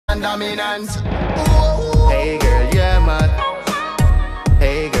Dominant. Hey girl, you're my.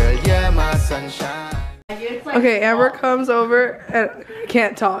 Hey girl, you're my sunshine. Okay, Amber comes over and I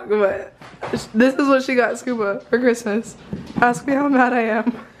can't talk, but this is what she got Scuba for Christmas. Ask me how mad I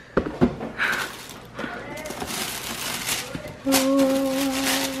am.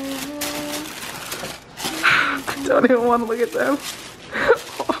 I don't even want to look at them.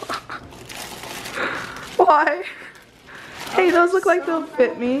 Why? Hey, those look like they'll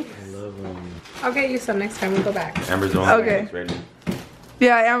fit me. I love them. I'll get you some next time we go back. Amber's the only one Okay. that's ready.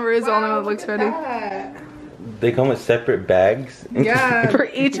 Yeah, Amber is the only one that looks ready. They come with separate bags. Yeah. For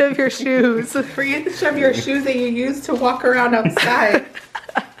each of your shoes. For each of your shoes that you use to walk around outside.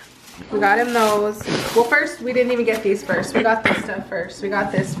 We got him those. Well, first, we didn't even get these first. We got this stuff first. We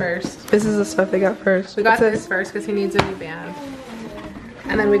got this first. This is the stuff they got first. We got this first because he needs a new band.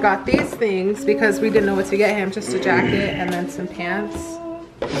 And then we got these things because we didn't know what to get him. Just a jacket and then some pants.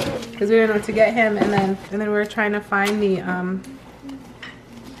 Because we didn't know what to get him. And then we were trying to find the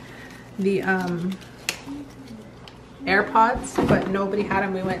AirPods, but nobody had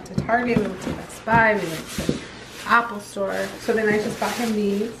them. We went to Target, we went to Best Buy, we went to Apple Store. So then I just bought him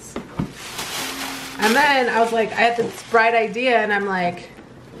these. And then I was like, I had this bright idea and I'm like,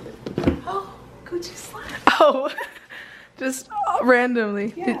 oh, Gucci slime. Oh, just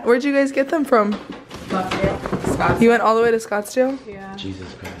randomly. Yeah. Where'd you guys get them from? Scottsdale. You went all the way to Scottsdale? Yeah.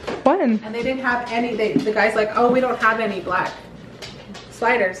 Jesus Christ. When? And they didn't have any, the guy's like, oh, we don't have any black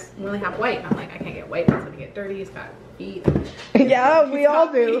sliders. We only have white. I'm like, I can't get white. It's gonna get dirty. It's got feet. Yeah, we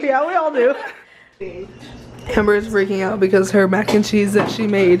all do. Yeah, we all do. Amber is freaking out because her mac and cheese that she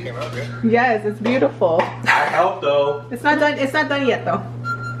made. Yes, it's beautiful. I helped though. It's not done. It's not done yet though.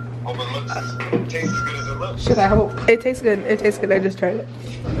 Hope it tastes as good as it looks. Should I hope? It tastes good. It tastes good. I just tried it.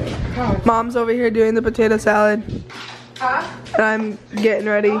 Mom's over here doing the potato salad. Huh? And I'm getting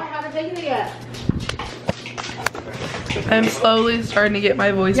ready. Oh, I haven't taken it yet. I'm slowly starting to get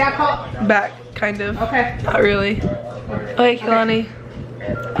my voice Yeah, back, kind of. Okay. Not really. Okay, Kehlani.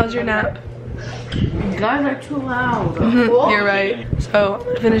 How's your nap? You guys are too loud. You're right. So, I'm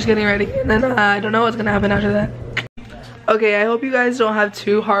gonna finish getting ready. And then I don't know what's gonna happen after that. Okay, I hope you guys don't have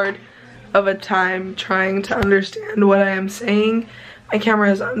too hard of a time trying to understand what I am saying. My camera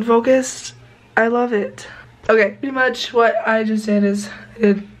is unfocused. I love it. Okay, pretty much what I just did is I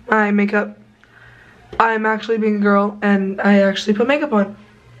did my makeup. I'm actually being a girl and I actually put makeup on,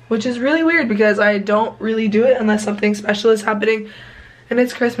 which is really weird because I don't really do it unless something special is happening and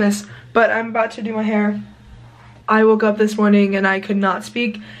it's Christmas. But I'm about to do my hair. I woke up this morning and I could not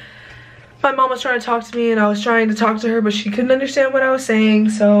speak. My mom was trying to talk to me and I was trying to talk to her, but she couldn't understand what I was saying,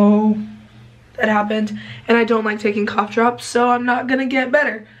 so that happened. And I don't like taking cough drops, so I'm not gonna get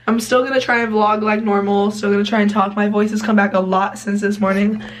better. I'm still gonna try and vlog like normal, still gonna try and talk. My voice has come back a lot since this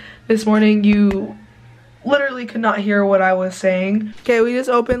morning. This morning you literally could not hear what I was saying. Okay, we just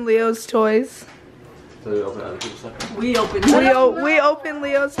opened Leo's toys. So we open other people's stuff? We opened. We opened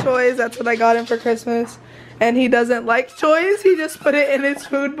Leo's toys. That's what I got him for Christmas. And he doesn't like toys. He just put it in his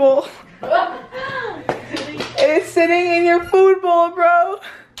food bowl. It's sitting in your food bowl, bro.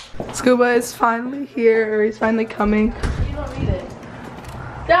 Scuba is finally here, or he's finally coming. You don't need it.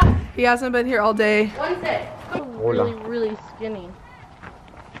 Stop. He hasn't been here all day. One sec. Really, really skinny.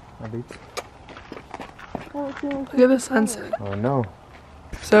 Look at the sunset. Oh no.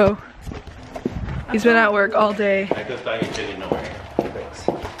 So, he's been at work all day. I just thought you didn't know where.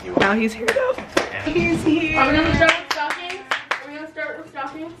 Now he's here though. He's here. Are we gonna start with stockings? Are we gonna start with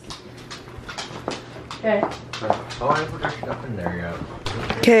stockings? Okay. Oh, I put their stuff in there,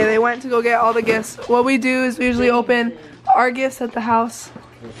 yeah. Okay, they went to go get all the gifts. What we do is we usually open our gifts at the house.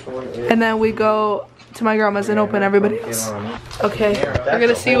 And then we go to my grandma's and open everybody else. Okay, we're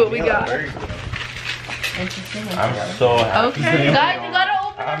gonna see what we got. I'm so happy. Okay, guys, you gotta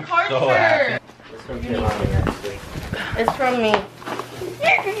open our cards so first. It's from me.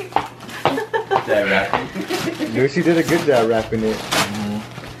 No, she did a good job wrapping it.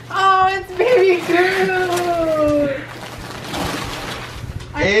 Oh, it's baby Groot.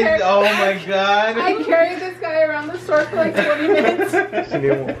 Oh my god. I carried this guy around the store for like 20 minutes.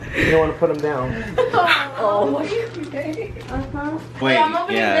 You don't want to put him down. Oh, look at you, baby. Wait, I'm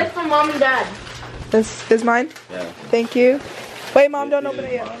opening this from mom and dad. This is mine? Yeah. Thank you. Wait, Mom, don't open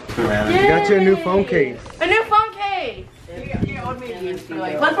it yet. You got your new phone case. A new phone case.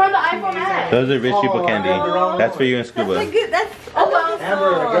 What's from the iPhone X? Those are rich people candy. That's for you and Scuba. That's oh,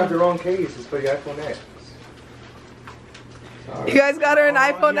 Amber, I grabbed the wrong case. It's for the iPhone X. You guys got her an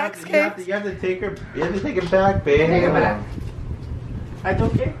iPhone X case? You have to take her. You have to take it back, babe. Take it back. I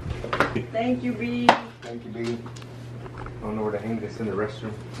don't care. Thank you, B. Thank you, B. don't know where to hang this in the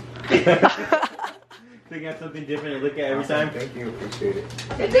restroom. Figure out something different to look at every time. Thank you, appreciate it.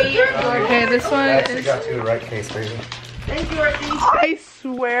 Okay, this one I actually is... got you the right case, baby. Thank you, Archie. I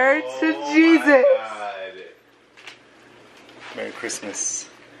swear to Jesus. Merry Christmas.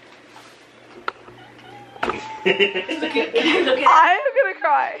 I am gonna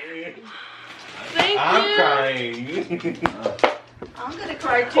cry. Thank I'm you. crying. I'm gonna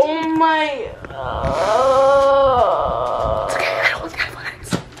cry too. Oh my.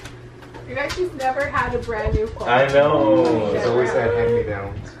 You guys just never had a brand new phone. I know. He's always had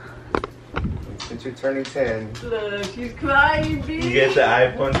hand-me-downs. And since you're turning 10, Look, she's crying, baby. You get the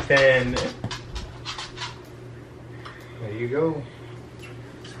iPhone 10. there you go.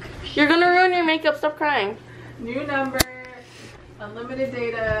 You're gonna ruin your makeup. Stop crying. New number, unlimited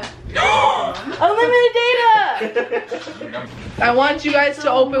data. Unlimited data. I want you guys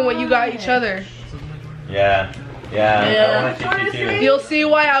to open what you got each other. Yeah. I want to teach you too. You'll see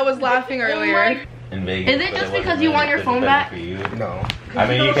why I was laughing earlier. In Vegas, Is it but just wasn't because you want your good phone back? for you. No. I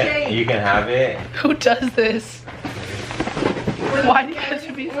mean, you can have it. Who does this? Why do you have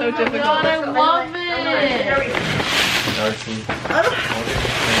to be so difficult? God, I love it. Darcy.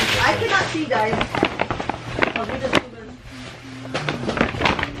 I cannot see, guys.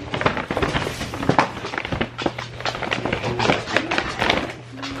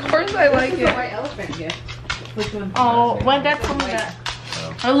 Of course I like it. White elephant gift. Which one? Oh, when Dad told me that.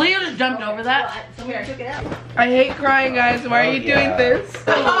 Leo just jumped over that. I hate crying, guys. Why are you doing this?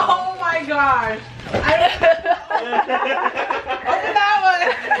 Oh my gosh. Open that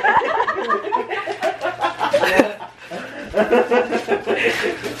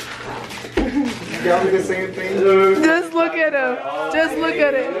You got me the same thing? Just look at him. Just look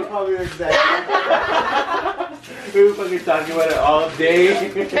at it. Probably the exact. We were fucking talking about it all day.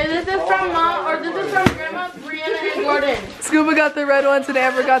 And this is from Mom, or this is from Grandma, Brianna, and Gordon. Scuba got the red ones and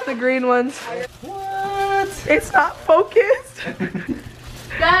Amber got the green ones. What? It's not focused.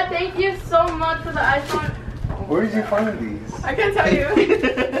 Dad, thank you so much for the iPhone. Where did you find these? I can't tell you.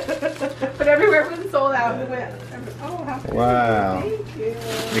 But everywhere was sold out. We went, oh, how pretty. Wow. Thank you.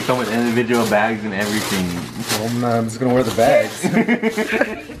 They come with individual bags and everything. I'm just gonna wear the bags.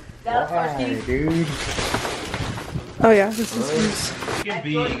 That's Why, dude? Oh yeah, this is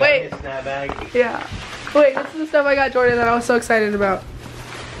yours. Wait. Snap bag. Yeah. Wait, this is the stuff I got Jordan that I was so excited about.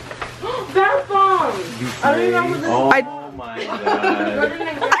 Bath bombs. I don't remember this. Oh I- my god.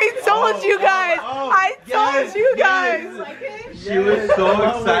 I told you guys. I told you guys. She was so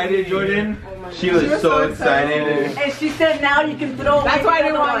excited, Jordan. She was so excited. And she said now you can throw. That's why I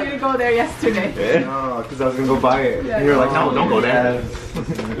didn't want you to go there yesterday. No, because I was gonna go buy it. And you were like, no, don't go there.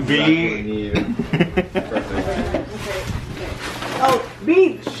 B. Oh,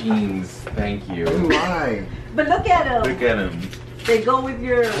 beads. Jeans, thank you. Why? But look at them. Look at them. They go with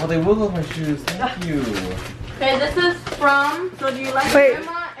your. Oh, they will go with my shoes. Thank you. Okay, this is from. So do you like Wait.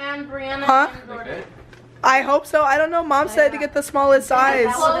 Grandma and Brianna Huh? and Gordon? I hope so. I don't know. Mom said to get the smallest size.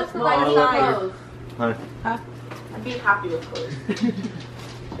 Clothes, because I need clothes. Huh? I'd be happy with clothes.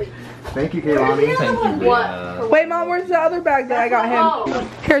 Thank you, Kaylani. Thank you, What? Brianna. Wait, Mom, where's the other bag that I got him?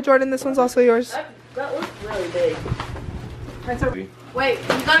 Here, Jordan, this one's also yours. That looks really big. That's a, Wait, you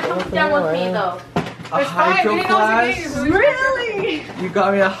gotta come down with me though. it's fine. We didn't know what to get you. Really? You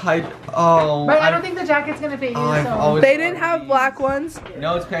got me a high. Oh. But I don't think the jacket's gonna fit you. I've So. always They didn't have black ones.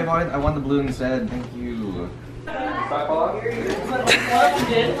 No, it's okay. I want the blue instead. Thank you.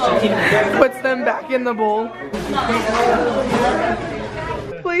 Puts them back in the bowl.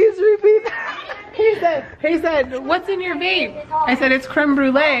 Please repeat that. He said, what's in your vape? I said, it's creme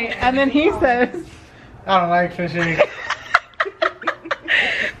brulee. And then he says, I don't like fishing.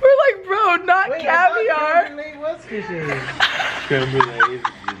 We're like, bro, not caviar. Creme brulee is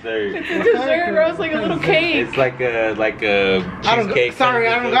dessert. It's a dessert, bro. It's like a little cake. It's like a cheesecake. Sorry,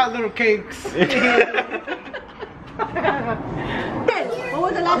 I don't got little cakes. What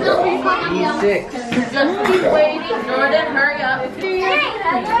was the last one you called me? Just keep waiting. Jordan, hurry up.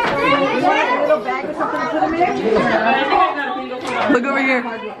 Look over here.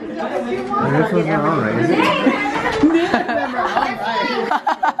 This one's not on, right? Is it?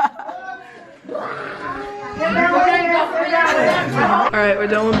 Alright, we're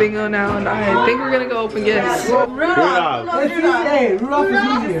done with bingo now, and I think we're gonna go open gifts. Rudolph. Okay, Rudolph.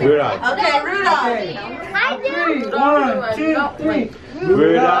 One, two, three.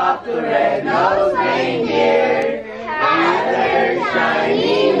 Rudolph the red-nosed reindeer has their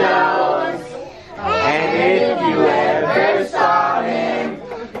shiny nose. And if you ever saw him,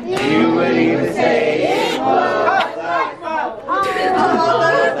 you would even say it was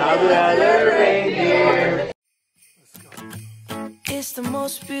the other reindeer. the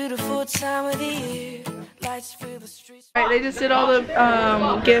most beautiful time of the year. Lights fill the streets. Alright, they just did all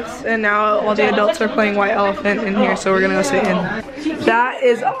the gifts and now all the adults are playing White Elephant in here, so we're gonna go sit in. That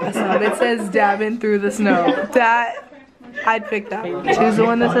is awesome. It says dabbing through the snow. That, I'd pick that one. Choose the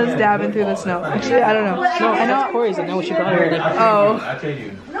one that says dabbing through the snow. Actually, I don't know. No, I know Corey's. I know what you got already. Oh.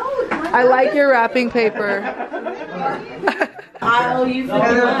 I like your wrapping paper. I owe you for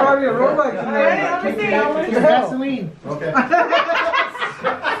And there's probably a robot in there. It's gasoline. Okay.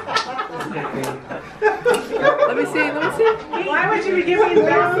 Let me see, let me see. Why would you be giving me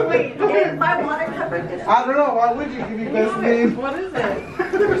Vaseline? Is my water covered? I don't know. Why would you give me gasoline? What is it?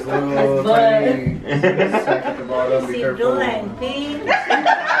 There's little tiny sack at the bottom. Be careful. Excuse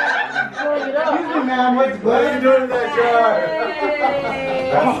me, ma'am. What are you doing in that jar?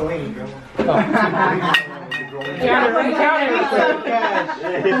 Gasoline.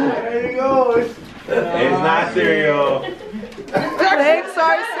 There you go. It's not cereal. Thanks,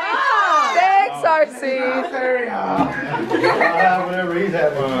 RC. Thanks, RC. Whatever he's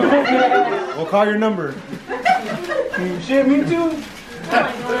having. We'll call your number. Shit, me too.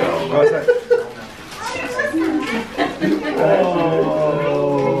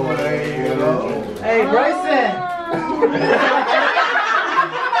 Oh, there you go. Hey, Bryson.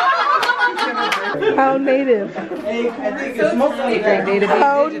 How native. Hey, I think it's mostly a great day to be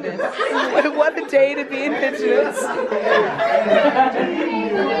indigenous. What a day to be indigenous.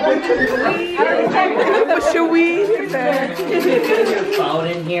 Should we? Phone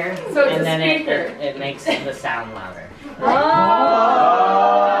in here, and then it makes the sound louder.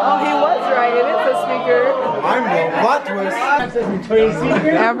 Oh, he was right. It is a speaker. I'm the plot twist.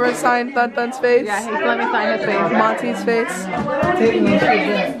 Amber signed Thun Thun's face. Yeah, he's let me sign his face. Monty's face.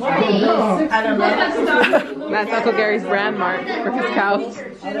 I don't know. That's Uncle Gary's brand mark for his cows.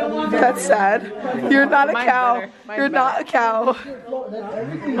 That's sad. You're not a Mine's cow. better. Mine's You're not a cow.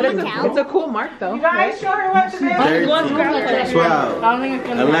 But it's a cool mark though. You guys show her what to do. 12,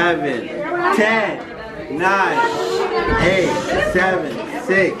 11, 10, 9, 8, 7,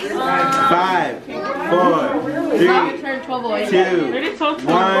 6, 5, 4, 3, 2,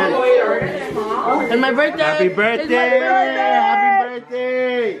 1. And my birthday! Happy birthday! Happy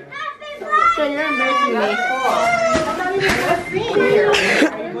birthday! So you're embarrassing me.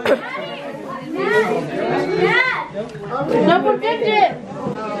 Don't forget it!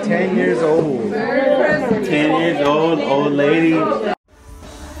 10 years old. 10 years old, old lady.